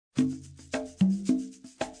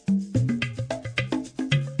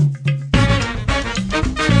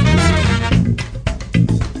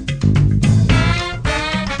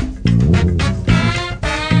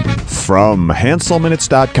From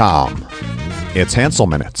HanselMinutes.com, it's Hansel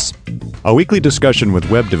Minutes, a weekly discussion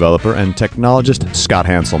with web developer and technologist Scott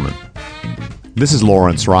Hanselman. This is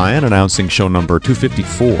Lawrence Ryan announcing show number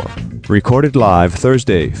 254, recorded live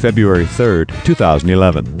Thursday, February 3rd,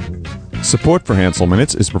 2011. Support for Hansel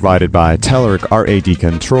Minutes is provided by Telerik RAD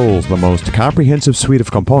Controls, the most comprehensive suite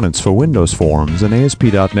of components for Windows Forms and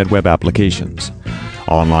ASP.NET web applications.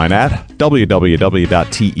 Online at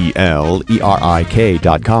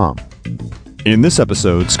www.telerik.com. In this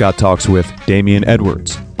episode, Scott talks with Damian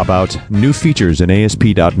Edwards about new features in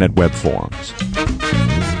ASP.NET WebForms.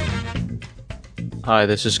 Hi,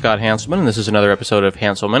 this is Scott Hanselman, and this is another episode of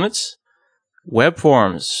Hansel Minutes.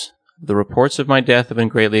 WebForms. The reports of my death have been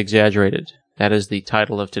greatly exaggerated. That is the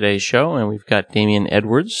title of today's show, and we've got Damian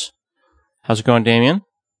Edwards. How's it going, Damian?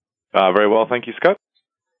 Very well, thank you, Scott.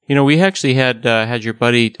 You know, we actually had your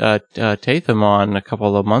buddy Tatham on a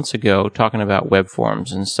couple of months ago talking about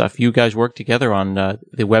WebForms and stuff. You guys worked together on the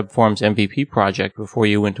WebForms MVP project before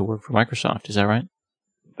you went to work for Microsoft. Is that right?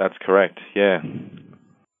 That's correct, yeah.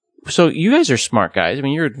 So you guys are smart guys. I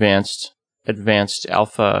mean, you're advanced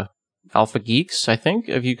alpha geeks, I think,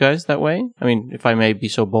 of you guys that way. I mean, if I may be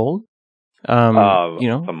so bold. You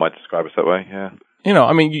know, I might describe us that way, yeah. You know,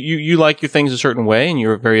 I mean, you like your things a certain way, and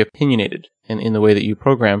you're very opinionated in the way that you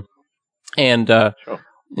program. And, sure.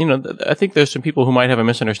 You know, I think there's some people who might have a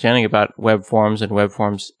misunderstanding about WebForms and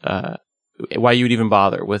WebForms, why you would even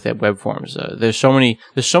bother with WebForms. There's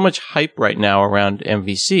so much hype right now around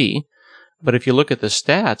MVC, but if you look at the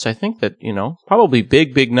stats, I think that, you know, probably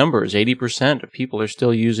big numbers, 80% of people are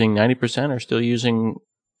still using, 90% are still using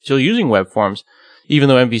WebForms, even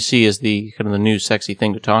though MVC is the kind of the new sexy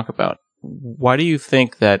thing to talk about. Why do you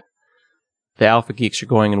think that the alpha geeks are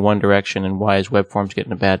going in one direction, and why is WebForms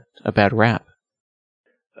getting a bad rap?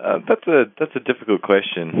 That's a difficult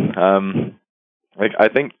question. I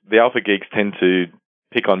think the alpha geeks tend to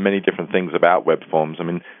pick on many different things about WebForms. I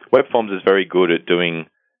mean, WebForms is very good at doing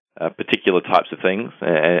particular types of things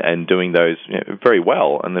and doing those very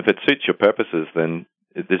well. And if it suits your purposes, then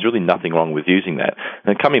there's really nothing wrong with using that.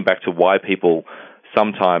 And coming back to why people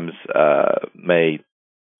sometimes may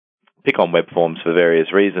pick on WebForms for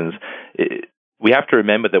various reasons, we have to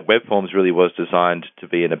remember that WebForms really was designed to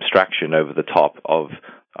be an abstraction over the top of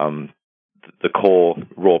the core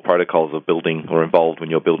raw protocols of building or involved when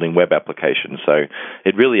you're building web applications. So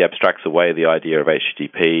it really abstracts away the idea of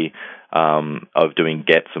HTTP, of doing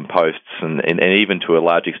gets and posts, and even to a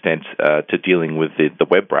large extent to dealing with the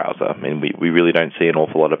web browser. I mean, we really don't see an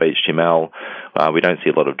awful lot of HTML. We don't see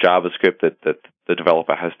a lot of JavaScript that the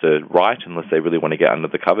developer has to write unless they really want to get under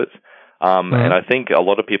the covers. And I think a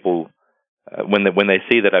lot of people, when they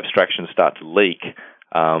see that abstraction start to leak,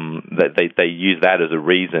 that they use that as a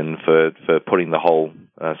reason for putting the whole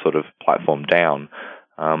sort of platform down.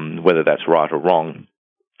 Whether that's right or wrong,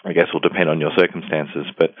 I guess, will depend on your circumstances.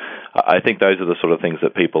 But I think those are the sort of things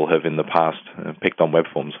that people have in the past picked on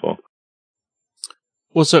WebForms for.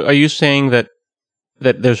 Well, so are you saying that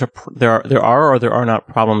there are or there are not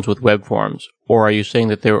problems with WebForms, or are you saying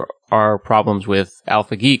that there are problems with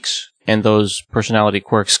alpha geeks and those personality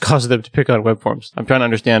quirks cause them to pick on WebForms? I'm trying to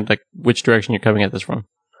understand which direction you're coming at this from.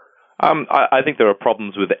 I think there are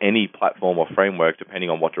problems with any platform or framework depending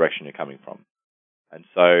on what direction you're coming from. And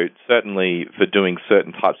so certainly for doing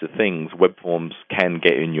certain types of things, WebForms can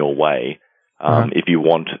get in your way if you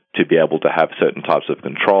want to be able to have certain types of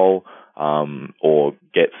control or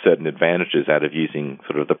get certain advantages out of using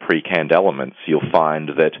sort of the pre-canned elements. You'll find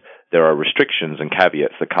that there are restrictions and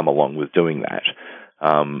caveats that come along with doing that.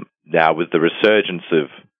 Now, with the resurgence of,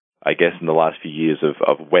 I guess, in the last few years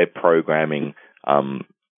of web programming,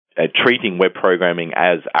 treating web programming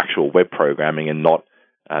as actual web programming and not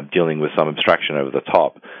dealing with some abstraction over the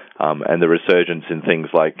top, and the resurgence in things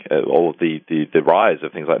like all of the rise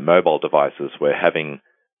of things like mobile devices, where having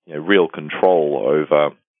real control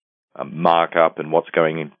over markup and what's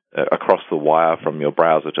going across the wire from your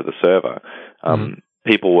browser to the server,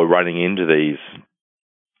 people were running into these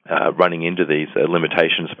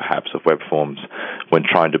limitations, perhaps, of WebForms when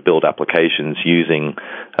trying to build applications using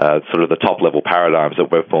sort of the top-level paradigms that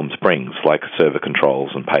WebForms brings, like server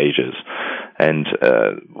controls and pages, and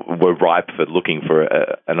were ripe for looking for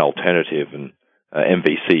an alternative, and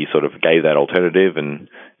MVC sort of gave that alternative, and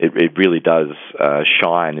it really does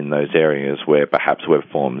shine in those areas where perhaps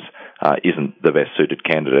WebForms isn't the best suited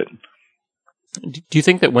candidate. Do you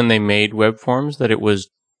think that when they made WebForms that it was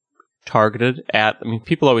targeted at, I mean,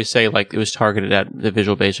 people always say like it was targeted at the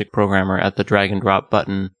Visual Basic programmer, at the drag and drop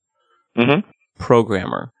button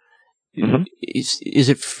programmer. Is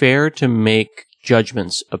it fair to make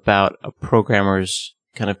judgments about a programmer's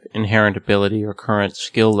kind of inherent ability or current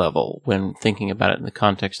skill level when thinking about it in the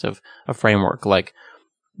context of a framework like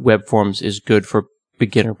WebForms is good for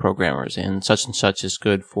beginner programmers and such is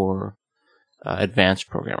good for advanced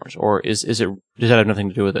programmers? Or does that have nothing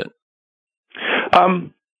to do with it?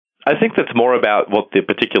 I think that's more about what the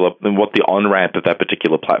on-ramp of that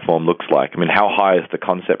particular platform looks like. I mean, how high is the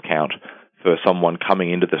concept count for someone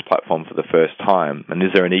coming into this platform for the first time? And is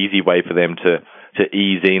there an easy way for them to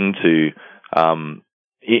ease into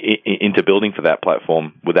building for that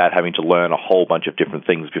platform without having to learn a whole bunch of different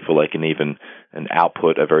things before they can even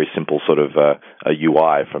output a very simple sort of a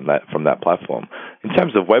UI from that platform? In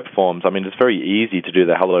terms of WebForms, I mean, it's very easy to do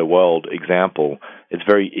the Hello World example. It's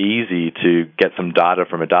very easy to get some data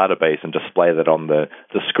from a database and display that on the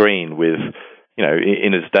screen with,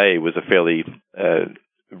 in its day was a fairly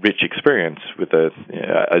rich experience with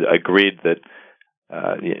a grid that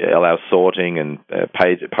allows sorting and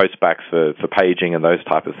postbacks for paging and those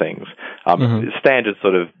type of things. Standard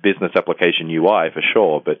sort of business application UI for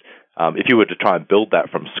sure, but if you were to try and build that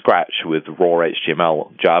from scratch with raw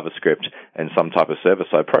HTML, JavaScript, and some type of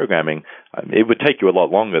server-side programming, it would take you a lot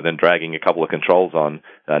longer than dragging a couple of controls on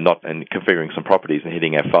and configuring some properties and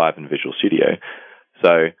hitting F5 in Visual Studio.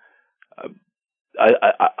 So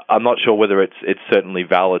I'm not sure whether it's certainly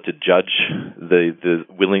valid to judge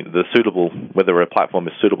whether a platform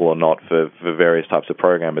is suitable or not for various types of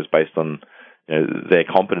programmers based on their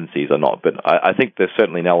competencies or not. But I think there's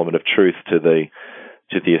certainly an element of truth to the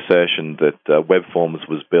assertion that WebForms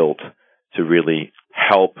was built to really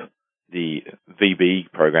help the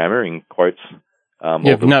VB programmer, in quotes. Not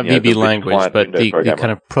VB language, but the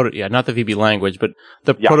kind of not the VB language, but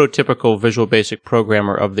the prototypical Visual Basic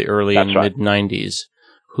programmer of the early and mid-90s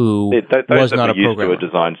who was not a programmer. Used to a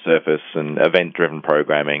design surface and event-driven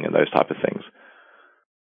programming and those type of things.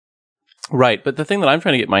 Right, but the thing that I'm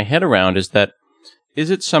trying to get my head around is that, is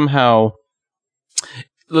it somehow,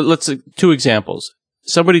 two examples.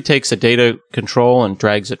 Somebody takes a data control and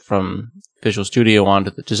drags it from Visual Studio onto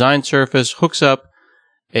the design surface, hooks up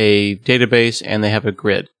a database, and they have a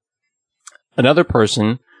grid. Another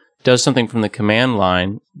person does something from the command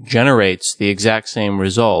line, generates the exact same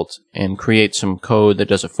result, and creates some code that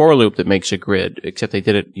does a for loop that makes a grid, except they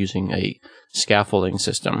did it using a scaffolding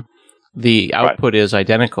system. The output is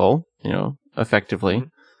identical, effectively.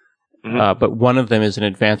 But one of them is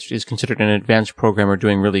considered an advanced programmer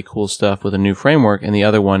doing really cool stuff with a new framework, and the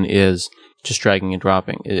other one is just dragging and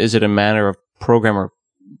dropping. Is it a matter of programmer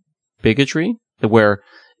bigotry, where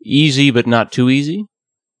easy but not too easy?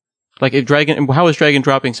 Like how is drag and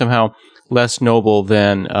dropping somehow less noble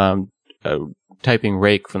than typing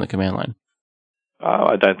rake from the command line?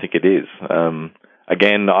 I don't think it is.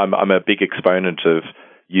 Again, I'm a big exponent of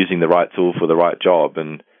using the right tool for the right job,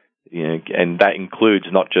 and that includes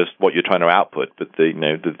not just what you're trying to output, but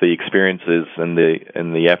the experiences and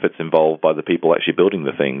the efforts involved by the people actually building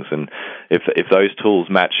the things. And if those tools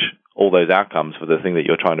match all those outcomes for the thing that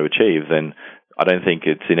you're trying to achieve, then I don't think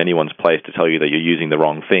it's in anyone's place to tell you that you're using the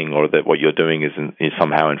wrong thing or that what you're doing is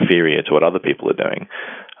somehow inferior to what other people are doing.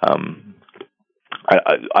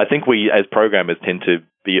 I think we as programmers tend to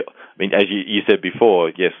be, as you said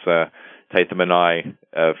before, yes, Tatham and I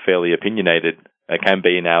are fairly opinionated. Can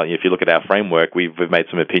be now. If you look at our framework, we've made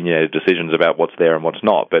some opinionated decisions about what's there and what's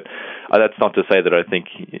not. But that's not to say that I think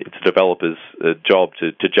it's a developer's job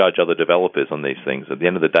to judge other developers on these things. At the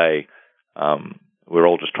end of the day, we're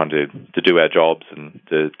all just trying to do our jobs and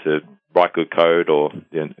to write good code, or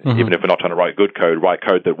even if we're not trying to write good code, write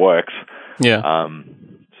code that works. Yeah.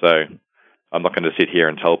 So I'm not going to sit here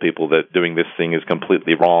and tell people that doing this thing is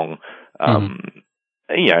completely wrong.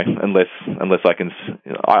 Unless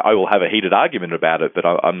I will have a heated argument about it, but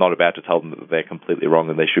I'm not about to tell them that they're completely wrong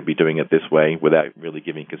and they should be doing it this way without really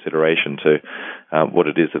giving consideration to what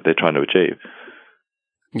it is that they're trying to achieve.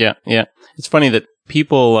 Yeah. It's funny that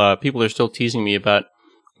people are still teasing me about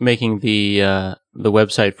making the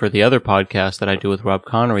website for the other podcast that I do with Rob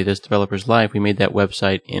Connery, This Developer's Life. We made that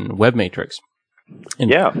website in WebMatrix.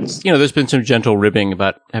 And, there's been some gentle ribbing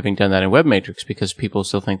about having done that in WebMatrix because people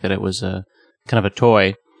still think that it was kind of a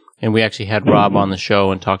toy, and we actually had Rob on the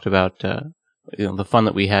show and talked about the fun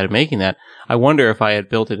that we had in making that. I wonder if I had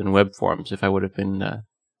built it in WebForms, if I would have been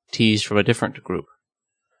teased from a different group.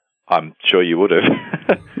 I'm sure you would have,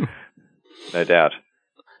 no doubt.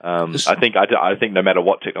 I think no matter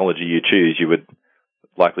what technology you choose, you would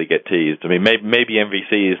likely get teased. I mean, maybe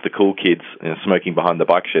MVC is the cool kids smoking behind the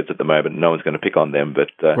bike sheds at the moment. No one's going to pick on them,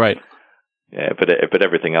 but right. Yeah, but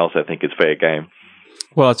everything else I think is fair game.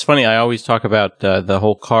 Well, it's funny. I always talk about the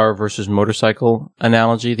whole car versus motorcycle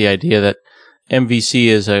analogy. The idea that MVC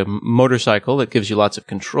is a motorcycle that gives you lots of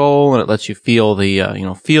control and it lets you feel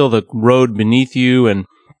the road beneath you. And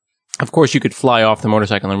of course, you could fly off the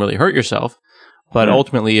motorcycle and really hurt yourself. But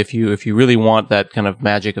ultimately, if you really want that kind of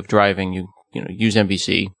magic of driving, you use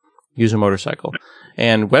MVC, use a motorcycle.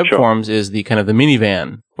 And WebForms is the kind of the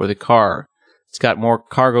minivan or the car. It's got more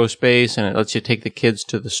cargo space and it lets you take the kids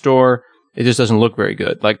to the store. It just doesn't look very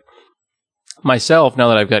good. Like myself, now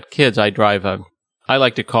that I've got kids, I drive I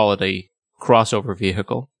like to call it a crossover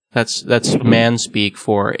vehicle. That's man speak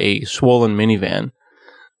for a swollen minivan.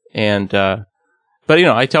 And, but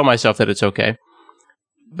I tell myself that it's okay.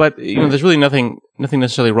 But, there's really nothing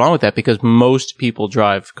necessarily wrong with that because most people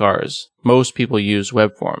drive cars. Most people use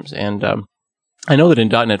WebForms. And, I know that in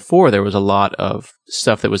 .NET 4, there was a lot of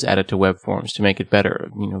stuff that was added to WebForms to make it better.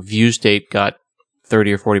 View state got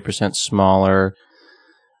 30 or 40% smaller.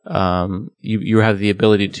 You have the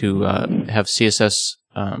ability to have CSS,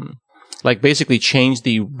 basically change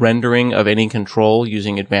the rendering of any control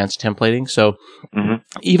using advanced templating. So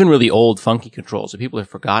even really old funky controls that people have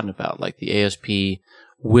forgotten about, like the ASP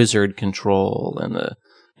wizard control and the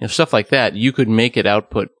stuff like that, you could make it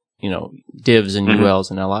output, divs and ULs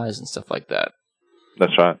and LIs and stuff like that.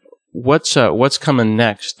 That's right. What's coming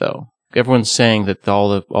next, though? Everyone's saying that all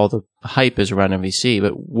the hype is around MVC,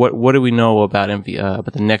 but what do we know about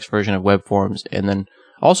about the next version of WebForms? And then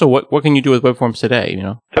also, what can you do with WebForms today?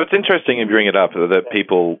 So it's interesting you bring it up that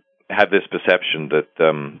people have this perception that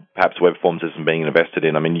perhaps WebForms isn't being invested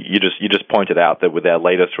in. I mean, you just pointed out that with our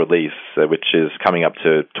latest release, which is coming up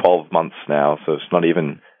to 12 months now, so it's not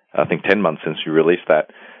even, I think, 10 months since we released that.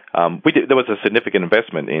 There was a significant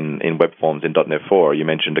investment in WebForms in .NET 4. You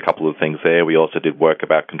mentioned a couple of things there. We also did work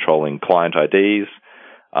about controlling client IDs.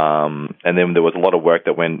 And then there was a lot of work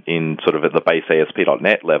that went in sort of at the base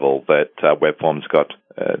ASP.NET level that WebForms got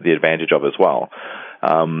the advantage of as well.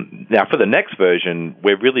 Now, for the next version,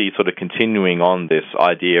 we're really sort of continuing on this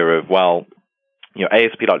idea of,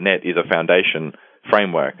 ASP.NET is a foundation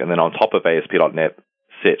framework, and then on top of ASP.NET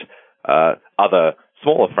sit other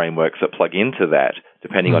smaller frameworks that plug into that,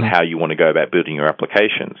 depending on how you want to go about building your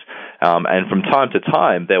applications. And from time to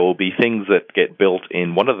time, there will be things that get built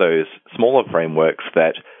in one of those smaller frameworks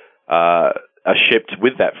that are shipped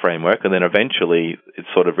with that framework, and then eventually it's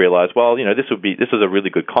sort of realized, this is a really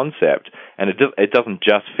good concept, and it doesn't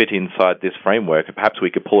just fit inside this framework. Perhaps we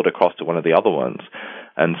could pull it across to one of the other ones.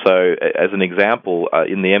 And so, as an example,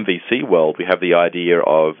 in the MVC world, we have the idea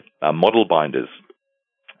of model binders.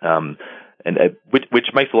 Which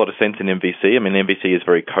makes a lot of sense in MVC. I mean, MVC is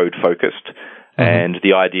very code-focused, and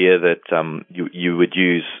the idea that you would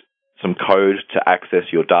use some code to access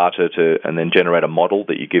your data and then generate a model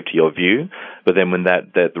that you give to your view, but then when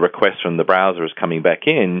the request from the browser is coming back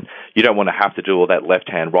in, you don't want to have to do all that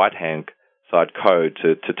left-hand, right-hand side code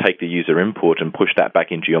to take the user input and push that back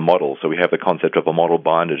into your model. So we have the concept of a model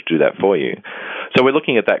binder to do that for you. So we're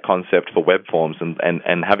looking at that concept for WebForms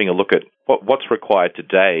and having a look at what's required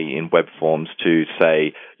today in WebForms to,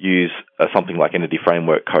 say, use something like Entity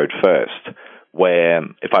Framework code first, where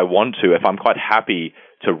if I'm quite happy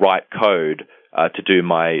to write code to do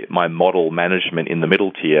my model management in the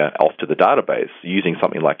middle tier off to the database using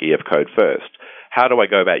something like EF code first, how do I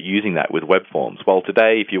go about using that with WebForms? Well,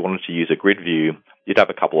 today, if you wanted to use a grid view, you'd have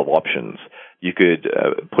a couple of options. You could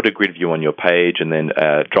put a grid view on your page and then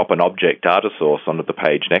drop an object data source onto the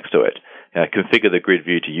page next to it. Configure the grid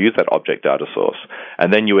view to use that object data source.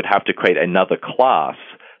 And then you would have to create another class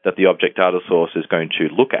that the object data source is going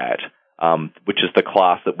to look at, which is the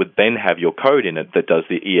class that would then have your code in it that does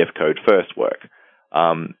the EF code first work.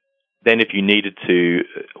 Then if you needed to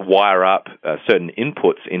wire up certain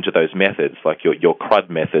inputs into those methods, like your CRUD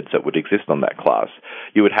methods that would exist on that class,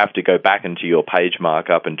 you would have to go back into your page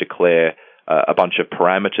markup and declare a bunch of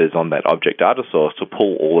parameters on that object data source to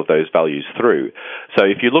pull all of those values through. So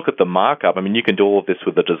if you look at the markup, I mean, you can do all of this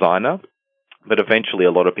with the designer, but eventually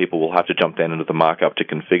a lot of people will have to jump down into the markup to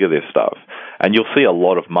configure this stuff. And you'll see a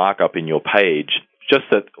lot of markup in your page, just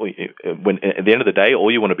that when at the end of the day,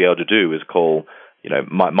 all you want to be able to do is call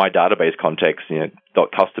my database context,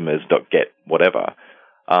 .customers, .get, whatever.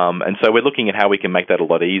 And so we're looking at how we can make that a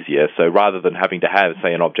lot easier. So rather than having to have,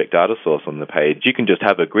 say, an object data source on the page, you can just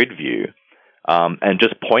have a grid view and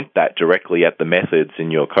just point that directly at the methods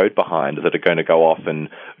in your code behind that are going to go off and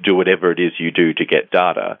do whatever it is you do to get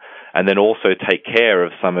data. and then also take care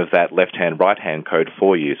of some of that left-hand, right-hand code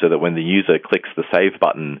for you so that when the user clicks the save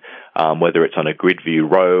button, whether it's on a grid view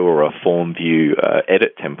row or a form view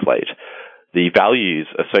edit template, the values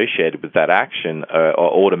associated with that action are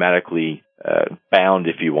automatically bound,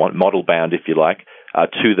 if you want, model bound, if you like,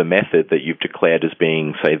 to the method that you've declared as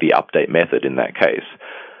being, say, the update method in that case.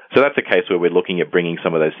 So that's a case where we're looking at bringing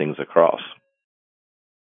some of those things across.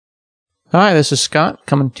 Hi, this is Scott,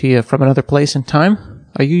 coming to you from another place and time.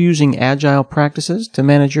 Are you using agile practices to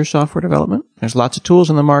manage your software development? There's lots of tools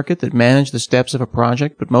in the market that manage the steps of a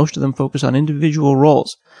project, but most of them focus on individual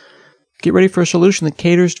roles. Get ready for a solution that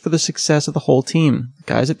caters for the success of the whole team. The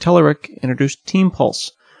guys at Telerik introduced Team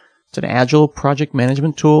Pulse. It's an agile project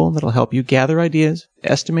management tool that'll help you gather ideas,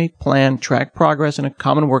 estimate, plan, track progress in a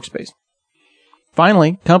common workspace.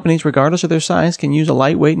 Finally, companies, regardless of their size, can use a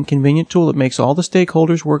lightweight and convenient tool that makes all the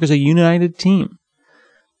stakeholders work as a united team,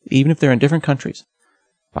 even if they're in different countries.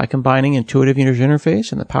 By combining intuitive user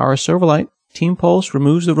interface and the power of Silverlight, Team Pulse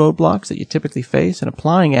removes the roadblocks that you typically face in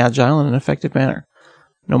applying Agile in an effective manner.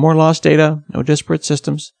 No more lost data, no disparate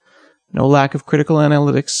systems, no lack of critical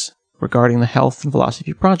analytics regarding the health and velocity of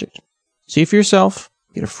your project. See for yourself.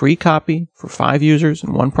 Get a free copy for 5 users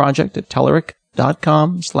and 1 project at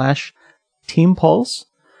Telerik.com/Team Pulse.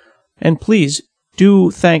 And please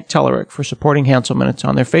do thank Telerik for supporting Hansel Minutes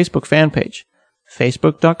on their Facebook fan page,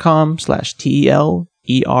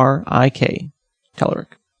 facebook.com/TLERIK. Telerik.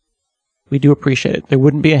 We do appreciate it. There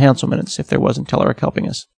wouldn't be a Hansel Minutes if there wasn't Telerik helping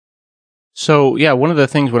us. So, yeah, one of the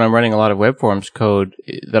things when I'm writing a lot of WebForms code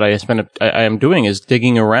that I am doing is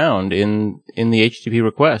digging around in the HTTP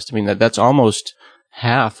request. I mean, that's almost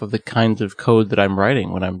half of the kinds of code that I'm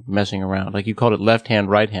writing when I'm messing around. Like you called it left-hand,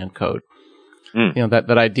 right-hand code. You know,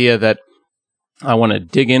 that idea that I want to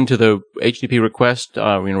dig into the HTTP request,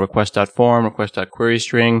 request.form,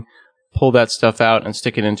 request.queryString, pull that stuff out and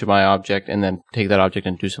stick it into my object and then take that object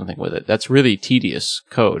and do something with it. That's really tedious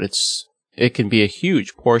code. It can be a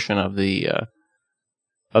huge portion of the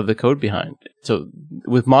code behind. So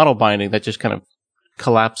with model binding, that just kind of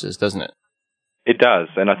collapses, doesn't it? It does.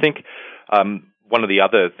 And I think one of the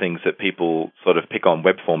other things that people sort of pick on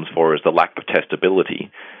WebForms for is the lack of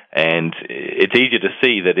testability. And it's easier to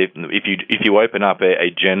see that if you open up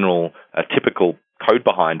a typical code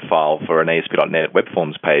behind file for an ASP.NET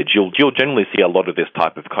WebForms page, you'll generally see a lot of this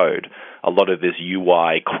type of code, a lot of this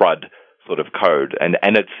UI CRUD sort of code, and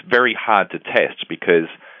it's very hard to test because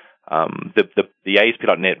the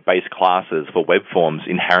ASP.NET base classes for WebForms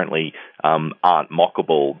inherently aren't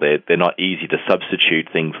mockable. They're not easy to substitute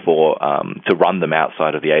things for to run them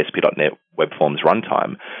outside of the ASP.NET WebForms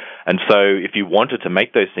runtime. And so if you wanted to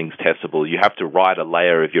make those things testable, you have to write a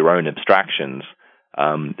layer of your own abstractions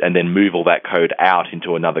and then move all that code out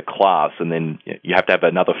into another class, and then you have to have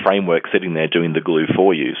another framework sitting there doing the glue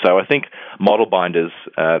for you. So I think model binders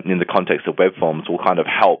in the context of WebForms will kind of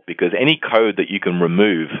help, because any code that you can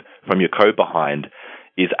remove from your code behind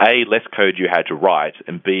is A, less code you had to write,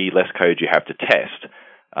 and B, less code you have to test.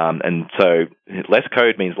 And so less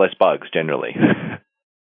code means less bugs generally.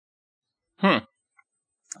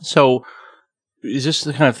 So is this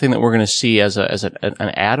the kind of thing that we're going to see as an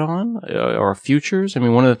add-on or futures? I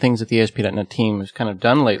mean, one of the things that the ASP.NET team has kind of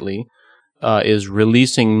done lately is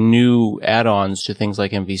releasing new add-ons to things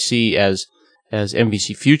like MVC as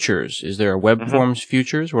MVC futures. Is there a WebForms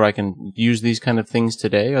futures where I can use these kind of things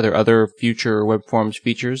today? Are there other future WebForms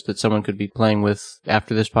features that someone could be playing with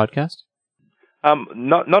after this podcast?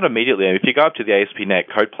 Not immediately. If you go up to the ASP.NET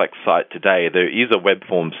Codeplex site today, there is a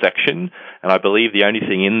WebForms section, and I believe the only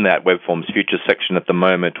thing in that WebForms Futures section at the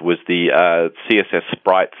moment was the CSS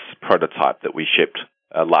Sprites prototype that we shipped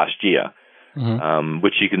last year,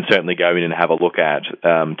 which you can certainly go in and have a look at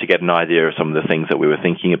to get an idea of some of the things that we were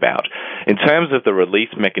thinking about. In terms of the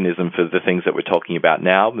release mechanism for the things that we're talking about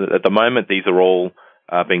now, at the moment these are all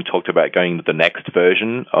being talked about going to the next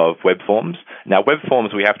version of WebForms. Now,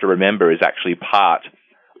 WebForms, we have to remember, is actually part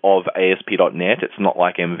of ASP.NET. It's not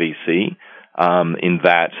like MVC in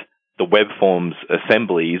that the WebForms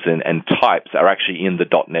assemblies and types are actually in the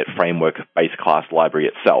 .NET Framework base class library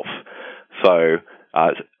itself. So,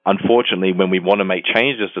 unfortunately, when we want to make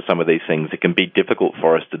changes to some of these things, it can be difficult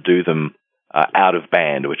for us to do them out of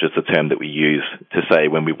band, which is the term that we use to say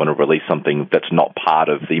when we want to release something that's not part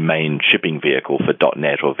of the main shipping vehicle for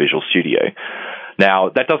 .NET or Visual Studio. Now,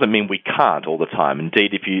 that doesn't mean we can't all the time.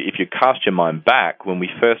 Indeed, if you cast your mind back, when we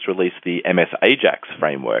first released the MS Ajax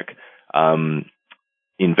framework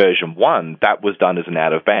in version 1, that was done as an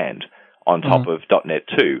out-of-band on top of .NET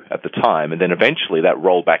 2 at the time, and then eventually that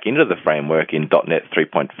rolled back into the framework in .NET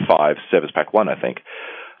 3.5 Service Pack 1, I think.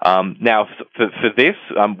 Now, for this,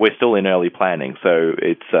 we're still in early planning, so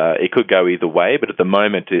it could go either way. But at the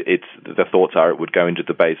moment, the thoughts are it would go into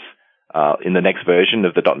the base in the next version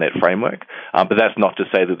of the .NET framework. But that's not to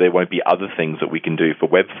say that there won't be other things that we can do for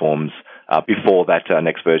WebForms before that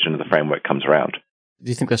next version of the framework comes around. Do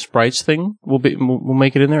you think the sprites thing will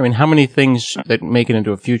make it in there? I mean, how many things that make it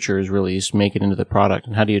into a futures release make it into the product,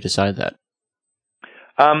 and how do you decide that?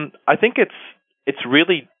 I think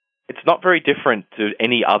it's not very different to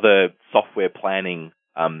any other software planning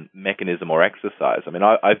mechanism or exercise. I mean,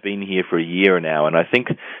 I've been here for a year now, and I think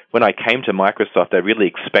when I came to Microsoft, I really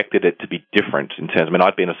expected it to be different in terms. I mean,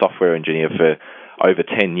 I'd been a software engineer for over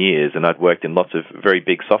 10 years, and I'd worked in lots of very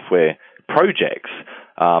big software projects,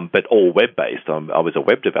 but all web-based. I was a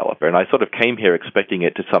web developer, and I sort of came here expecting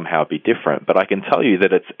it to somehow be different. But I can tell you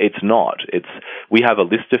that it's not. We have a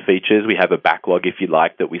list of features, we have a backlog, if you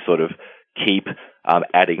like, that we sort of keep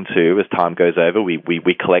adding to as time goes over.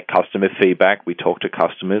 We collect customer feedback, we talk to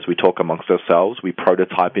customers, we talk amongst ourselves, we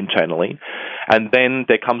prototype internally, and then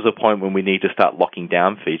there comes a point when we need to start locking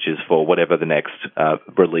down features for whatever the next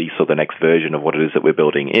release or the next version of what it is that we're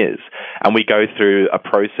building is. And we go through a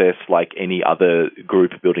process like any other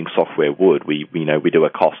group building software would. We do a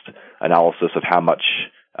cost analysis of how much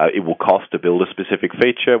it will cost to build a specific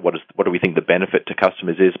feature. What do we think the benefit to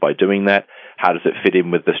customers is by doing that? How does it fit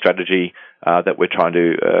in with the strategy that we're trying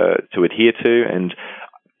to adhere to? And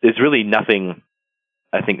there's really nothing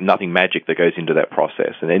magic that goes into that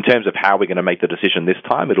process. And in terms of how we're going to make the decision this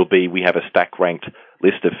time, it'll be we have a stack-ranked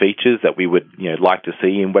list of features that we would like to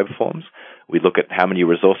see in WebForms. We look at how many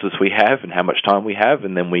resources we have and how much time we have,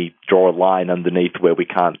 and then we draw a line underneath where we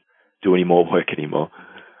can't do any more work anymore.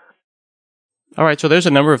 All right, so there's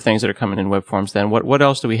a number of things that are coming in WebForms then. What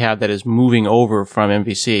else do we have that is moving over from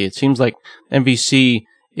MVC? It seems like MVC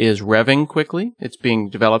is revving quickly. It's being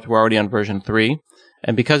developed. We're already on version 3.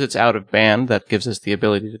 And because it's out of band, that gives us the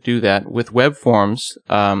ability to do that. With WebForms,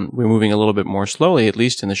 we're moving a little bit more slowly, at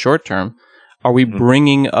least in the short term. Are we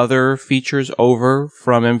bringing other features over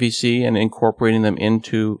from MVC and incorporating them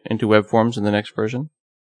into WebForms in the next version?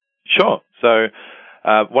 Sure. So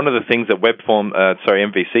one of the things that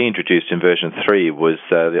MVC introduced in version 3 was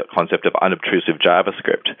the concept of unobtrusive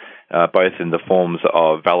JavaScript, both in the forms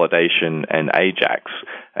of validation and AJAX.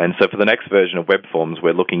 And so for the next version of WebForms,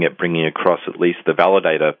 we're looking at bringing across at least the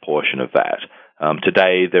validator portion of that.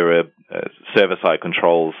 Today, there are server-side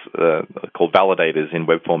controls called validators in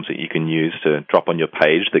WebForms that you can use to drop on your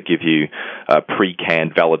page that give you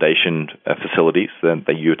pre-canned validation facilities. Then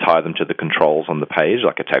you tie them to the controls on the page,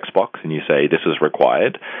 like a text box, and you say, this is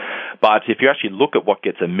required. But if you actually look at what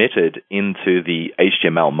gets emitted into the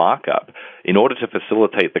HTML markup, in order to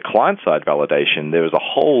facilitate the client-side validation, there is a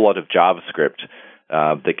whole lot of JavaScript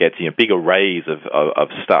that gets big arrays of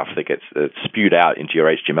stuff that gets spewed out into your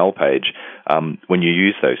HTML page when you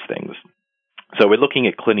use those things. So we're looking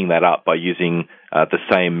at cleaning that up by using the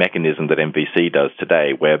same mechanism that MVC does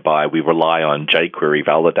today, whereby we rely on jQuery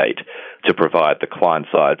validate to provide the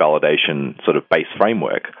client-side validation sort of base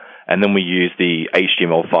framework. And then we use the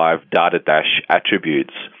HTML5 data dash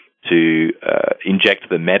attributes to inject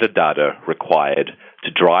the metadata required to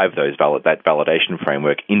drive that validation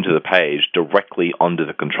framework into the page directly onto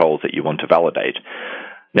the controls that you want to validate.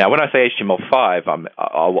 Now, when I say HTML5,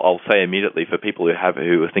 I'll say immediately for people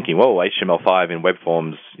who are thinking, well, HTML5 in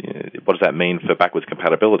WebForms, what does that mean for backwards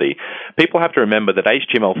compatibility? People have to remember that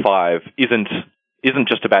HTML5 isn't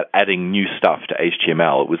just about adding new stuff to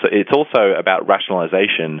HTML. It's also about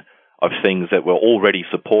rationalization of things that were already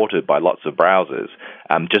supported by lots of browsers,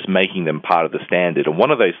 just making them part of the standard. And one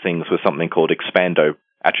of those things was something called expando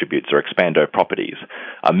attributes or expando properties.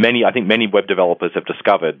 I think many web developers have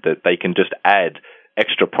discovered that they can just add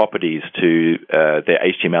extra properties to their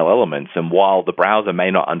HTML elements, and while the browser may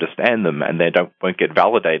not understand them and they won't get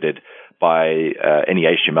validated by any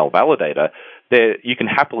HTML validator, you can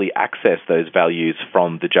happily access those values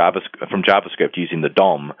from JavaScript using the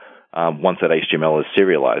DOM once that HTML is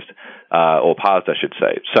serialized, or parsed, I should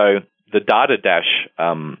say. So the data dash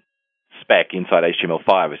spec inside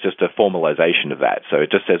HTML5 is just a formalization of that. So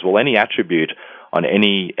it just says, well, any attribute on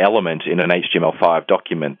any element in an HTML5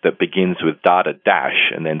 document that begins with data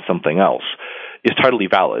dash and then something else is totally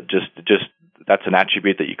valid. Just that's an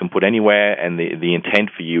attribute that you can put anywhere, and the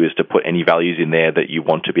intent for you is to put any values in there that you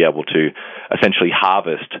want to be able to essentially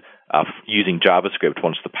harvest using JavaScript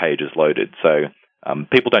once the page is loaded. So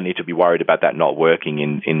people don't need to be worried about that not working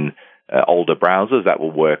in older browsers. That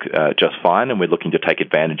will work just fine, and we're looking to take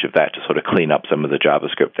advantage of that to sort of clean up some of the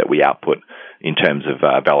JavaScript that we output in terms of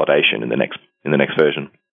validation in the next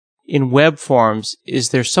version. in web forms,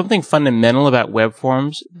 is there something fundamental about web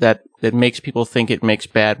forms that makes people think it makes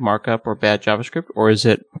bad markup or bad JavaScript? Or is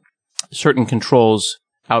it certain controls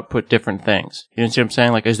output different things? You know what I'm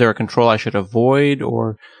saying? Like, is there a control I should avoid?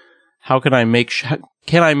 Or how can I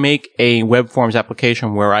can I make a web forms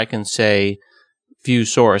application where I can say view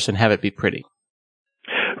source and have it be pretty?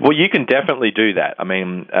 Well, you can definitely do that. I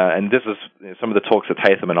mean, and this is some of the talks that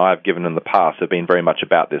Tatham and I have given in the past have been very much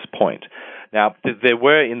about this point. Now, there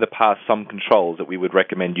were in the past some controls that we would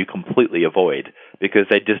recommend you completely avoid because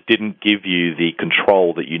they just didn't give you the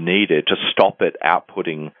control that you needed to stop it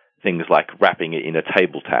outputting things like wrapping it in a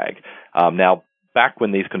table tag. Now, back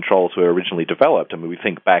when these controls were originally developed, I mean, we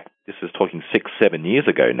think back, this is talking 6-7 years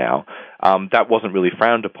ago now, that wasn't really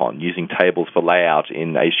frowned upon. Using tables for layout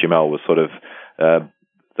in HTML was sort of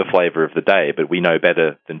the flavor of the day, but we know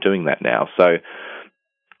better than doing that now. So,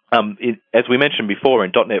 as we mentioned before,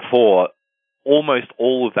 in .NET 4, almost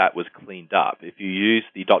all of that was cleaned up. If you use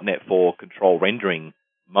the .NET 4 control rendering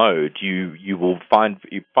mode, you will find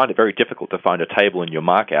it very difficult to find a table in your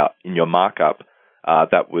markup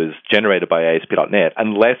that was generated by ASP.NET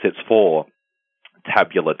unless it's for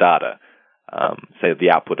tabular data, say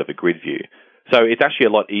the output of a grid view. So it's actually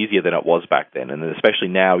a lot easier than it was back then, and especially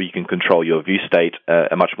now you can control your view state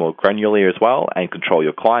much more granularly as well and control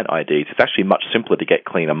your client IDs. It's actually much simpler to get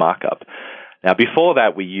cleaner markup. Now, before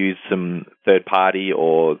that, we used some third-party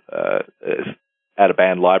or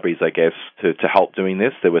out-of-band libraries, I guess, to help doing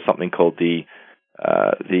this. There was something called the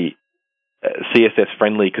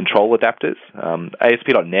CSS-friendly control adapters.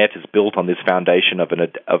 ASP.NET is built on this foundation of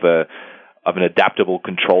an adaptable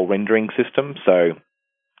control rendering system. So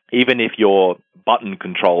even if your button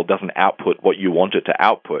control doesn't output what you want it to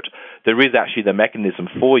output, there is actually the mechanism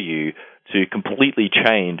for you to completely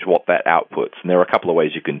change what that outputs. And there are a couple of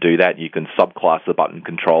ways you can do that. You can subclass the button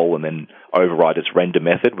control and then override its render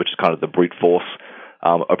method, which is kind of the brute force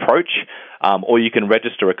approach. Or you can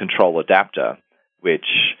register a control adapter, which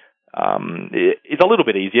is a little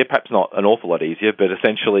bit easier, perhaps not an awful lot easier, but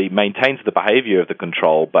essentially maintains the behavior of the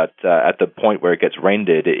control, but at the point where it gets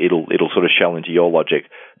rendered, it'll sort of shell into your logic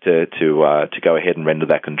to go ahead and render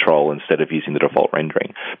that control instead of using the default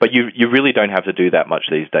rendering. But you really don't have to do that much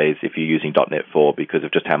these days if you're using .NET 4 because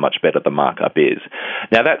of just how much better the markup is.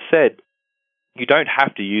 Now, that said, you don't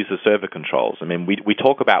have to use the server controls. I mean, we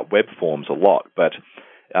talk about web forms a lot, but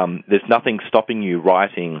there's nothing stopping you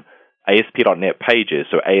writing ASP.NET pages,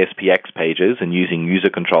 so ASPX pages, and using user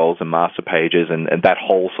controls and master pages and that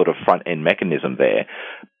whole sort of front-end mechanism there.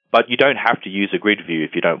 But you don't have to use a grid view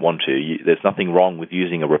if you don't want to. There's nothing wrong with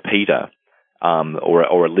using a repeater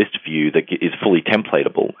or a list view that is fully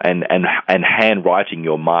templatable and handwriting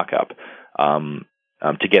your markup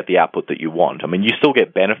to get the output that you want. I mean, you still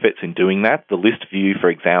get benefits in doing that. The list view, for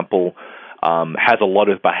example, has a lot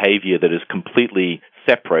of behavior that is completely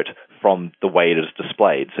separate from the way it is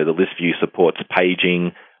displayed. So the list view supports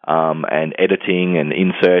paging and editing and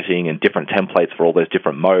inserting and different templates for all those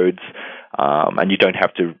different modes. And you don't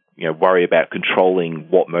have to worry about controlling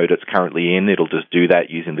what mode it's currently in. It'll just do that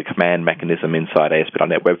using the command mechanism inside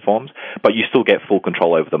ASP.NET Web Forms. But you still get full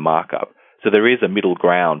control over the markup. So there is a middle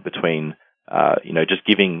ground between just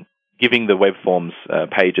giving the Web Forms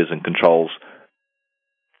pages and controls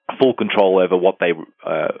full control over what they,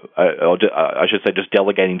 I should say, just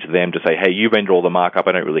delegating to them to say, hey, you render all the markup,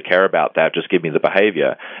 I don't really care about that, just give me the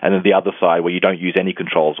behavior. And then the other side where you don't use any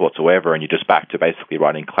controls whatsoever and you're just back to basically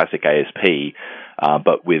writing classic ASP,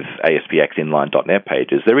 but with ASPX inline.NET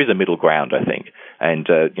pages. There is a middle ground, I think. And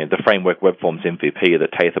the framework Web Forms MVP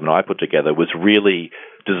that Tatham and I put together was really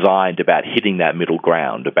designed about hitting that middle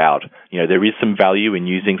ground, about, there is some value in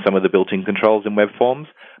using some of the built-in controls in Web Forms,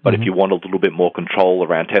 but if you want a little bit more control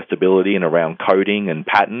around testability and around coding and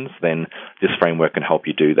patterns, then this framework can help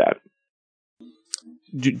you do that.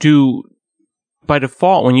 By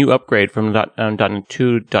default, when you upgrade from .NET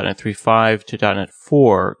 2, .NET 3.5 to .NET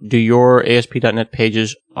 4, do your ASP.NET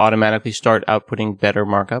pages automatically start outputting better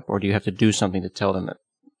markup, or do you have to do something to tell them that?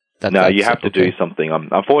 No, you have to do something.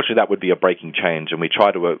 Unfortunately, that would be a breaking change, and we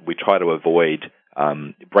try to avoid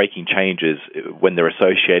breaking changes when they're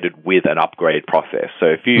associated with an upgrade process. So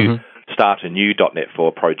if you start a new .NET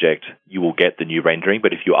 4 project, you will get the new rendering,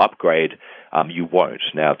 but if you upgrade, you won't.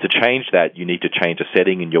 Now, to change that, you need to change a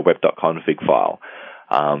setting in your web.config file.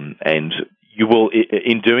 And you will,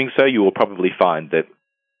 in doing so, you will probably find that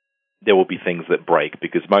there will be things that break,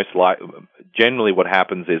 because generally what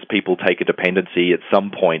happens is people take a dependency at some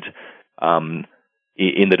point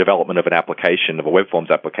in the development of an application, of a Web Forms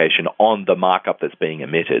application, on the markup that's being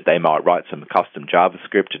emitted. They might write some custom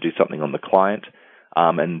JavaScript to do something on the client.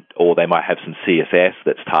 or they might have some CSS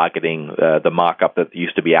that's targeting the markup that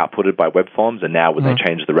used to be outputted by WebForms, and now when they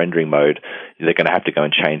change the rendering mode, they're going to have to go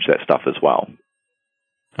and change that stuff as well.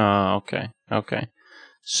 Okay.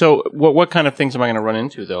 So what kind of things am I going to run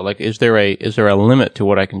into though? Like, is there a limit to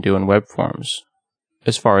what I can do in WebForms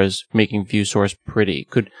as far as making view source pretty?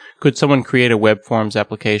 Could someone create a WebForms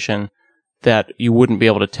application that you wouldn't be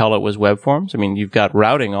able to tell it was WebForms? I mean, you've got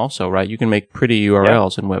routing also, right? You can make pretty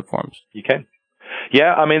URLs in WebForms. You can.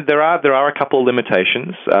 Yeah, I mean, there are a couple of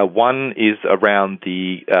limitations. One is around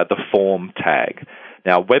the form tag.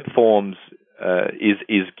 Now, WebForms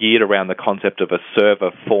is geared around the concept of a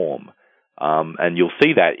server form. And you'll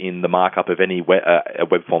see that in the markup of any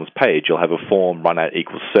WebForms page. You'll have a form run at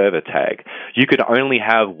equals server tag. You could only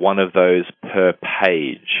have one of those per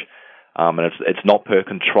page. And it's not per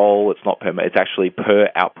control, it's actually per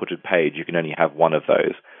outputted page. You can only have one of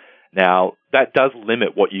those. Now, that does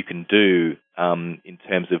limit what you can do in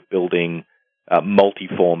terms of building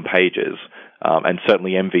multi-form pages. And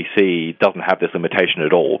certainly MVC doesn't have this limitation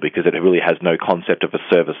at all because it really has no concept of a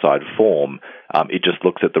server-side form. It just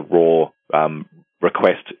looks at the raw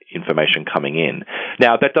request information coming in.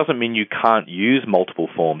 Now, that doesn't mean you can't use multiple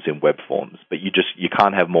forms in WebForms, but you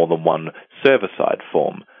can't have more than one server-side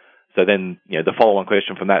form. So then, the follow-on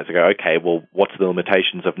question from that is to go, okay, well, what's the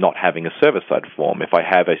limitations of not having a server-side form? If I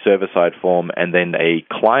have a server-side form and then a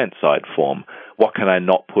client-side form, what can I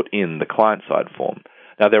not put in the client-side form?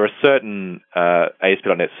 Now, there are certain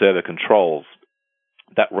ASP.NET Server controls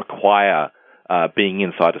that require being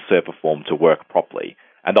inside a server form to work properly,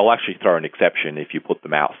 and they'll actually throw an exception if you put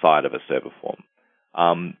them outside of a server form.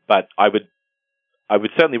 But I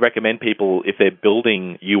would certainly recommend people, if they're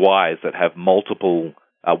building UIs that have multiple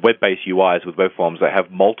web-based UIs with WebForms that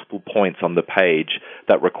have multiple points on the page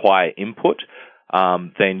that require input,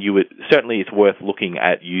 then it's worth looking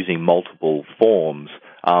at using multiple forms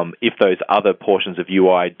if those other portions of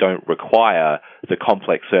UI don't require the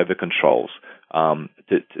complex server controls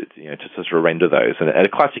to sort of render those. And a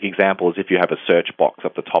classic example is if you have a search box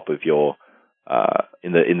up the top of your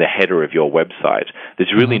in the header of your website.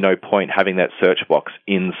 There's really no point having that search box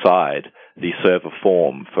inside the server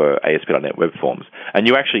form for ASP.NET Web Forms. And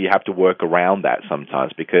you actually have to work around that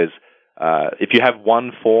sometimes because if you have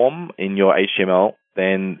one form in your HTML,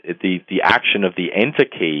 then the action of the enter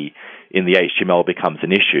key in the HTML becomes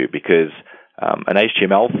an issue because an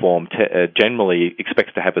HTML form generally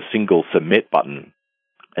expects to have a single submit button.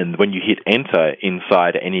 And when you hit enter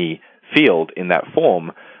inside any field in that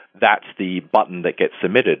form, that's the button that gets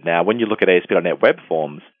submitted. Now, when you look at ASP.NET Web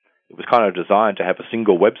Forms, it was kind of designed to have a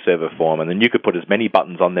single web server form, and then you could put as many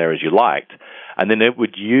buttons on there as you liked, and then it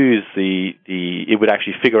would use it would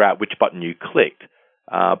actually figure out which button you clicked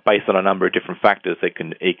based on a number of different factors that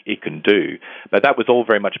it can do. But that was all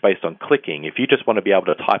very much based on clicking. If you just want to be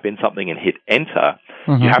able to type in something and hit enter,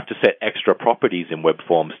 you have to set extra properties in Web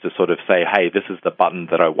Forms to sort of say, hey, this is the button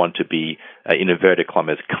that I want to be, in inverted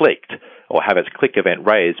commas, clicked, or have its click event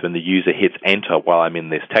raised when the user hits enter while I'm in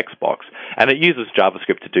this text box. And it uses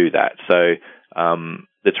JavaScript to do that. So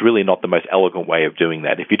that's really not the most elegant way of doing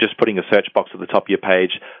that. If you're just putting a search box at the top of your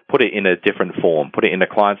page, put it in a different form. Put it in a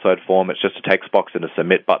client-side form. It's just a text box and a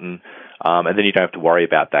submit button. And then you don't have to worry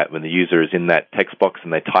about that. When the user is in that text box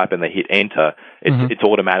and they type and they hit enter, it's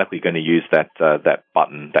automatically going to use that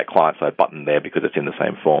button, that client-side button there because it's in the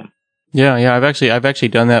same form. Yeah. I've actually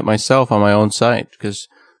done that myself on my own site because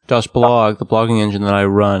blog, the blogging engine that I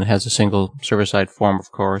run, has a single server-side form,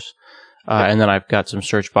 of course. And then I've got some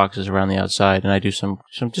search boxes around the outside, and I do some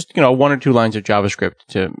just, one or two lines of JavaScript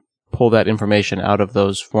to pull that information out of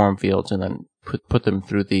those form fields and then put them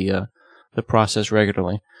through the process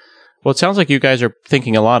regularly. Well, it sounds like you guys are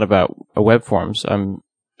thinking a lot about web forms. I'm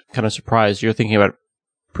kind of surprised you're thinking about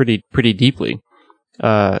it pretty deeply.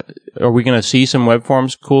 Are we going to see some web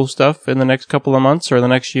forms cool stuff in the next couple of months or the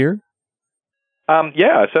next year?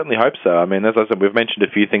 Yeah, I certainly hope so. I mean, as I said, we've mentioned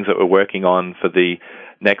a few things that we're working on for the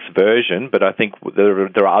next version, but I think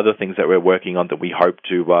there are other things that we're working on that we hope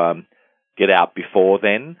to get out before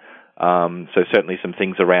then. So certainly some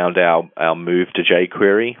things around our move to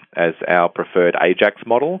jQuery as our preferred AJAX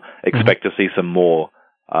model. Expect to see some more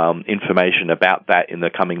information about that in the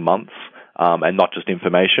coming months, and not just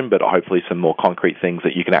information, but hopefully some more concrete things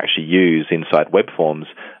that you can actually use inside web forms,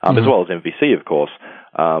 as well as MVC, of course,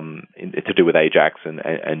 to do with AJAX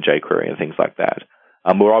and jQuery and things like that.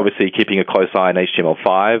 We're obviously keeping a close eye on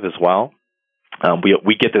HTML5 as well.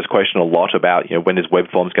 We get this question a lot about, when is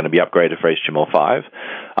WebForms going to be upgraded for HTML5?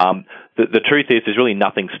 The truth is, there's really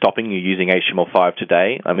nothing stopping you using HTML5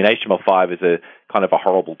 today. I mean, HTML5 is a kind of a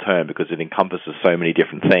horrible term because it encompasses so many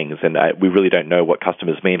different things, and we really don't know what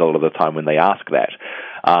customers mean a lot of the time when they ask that.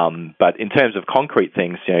 But in terms of concrete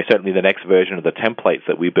things, certainly the next version of the templates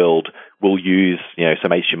that we build will use,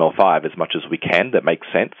 some HTML5 as much as we can that makes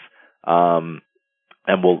sense.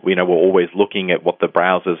 And we're always looking at what the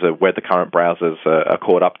browsers are, where the current browsers are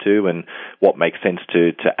caught up to, and what makes sense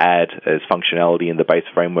to add as functionality in the base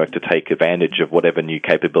framework to take advantage of whatever new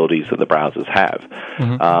capabilities that the browsers have.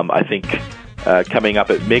 Mm-hmm. I think coming up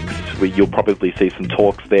at Mix, you'll probably see some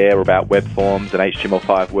talks there about WebForms and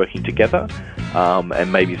HTML5 working together,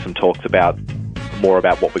 and maybe some talks more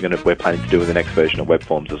about what we're planning to do in the next version of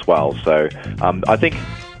WebForms as well. So I think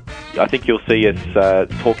you'll see us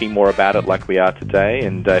talking more about it like we are today,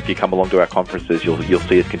 and if you come along to our conferences, you'll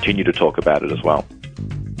see us continue to talk about it as well.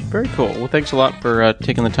 Very cool. Well, thanks a lot for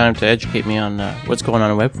taking the time to educate me on what's going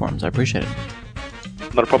on in WebForms. I appreciate it.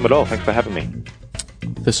 Not a problem at all. Thanks for having me.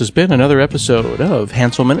 This has been another episode of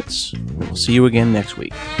Hansel Minutes. We'll see you again next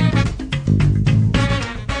week.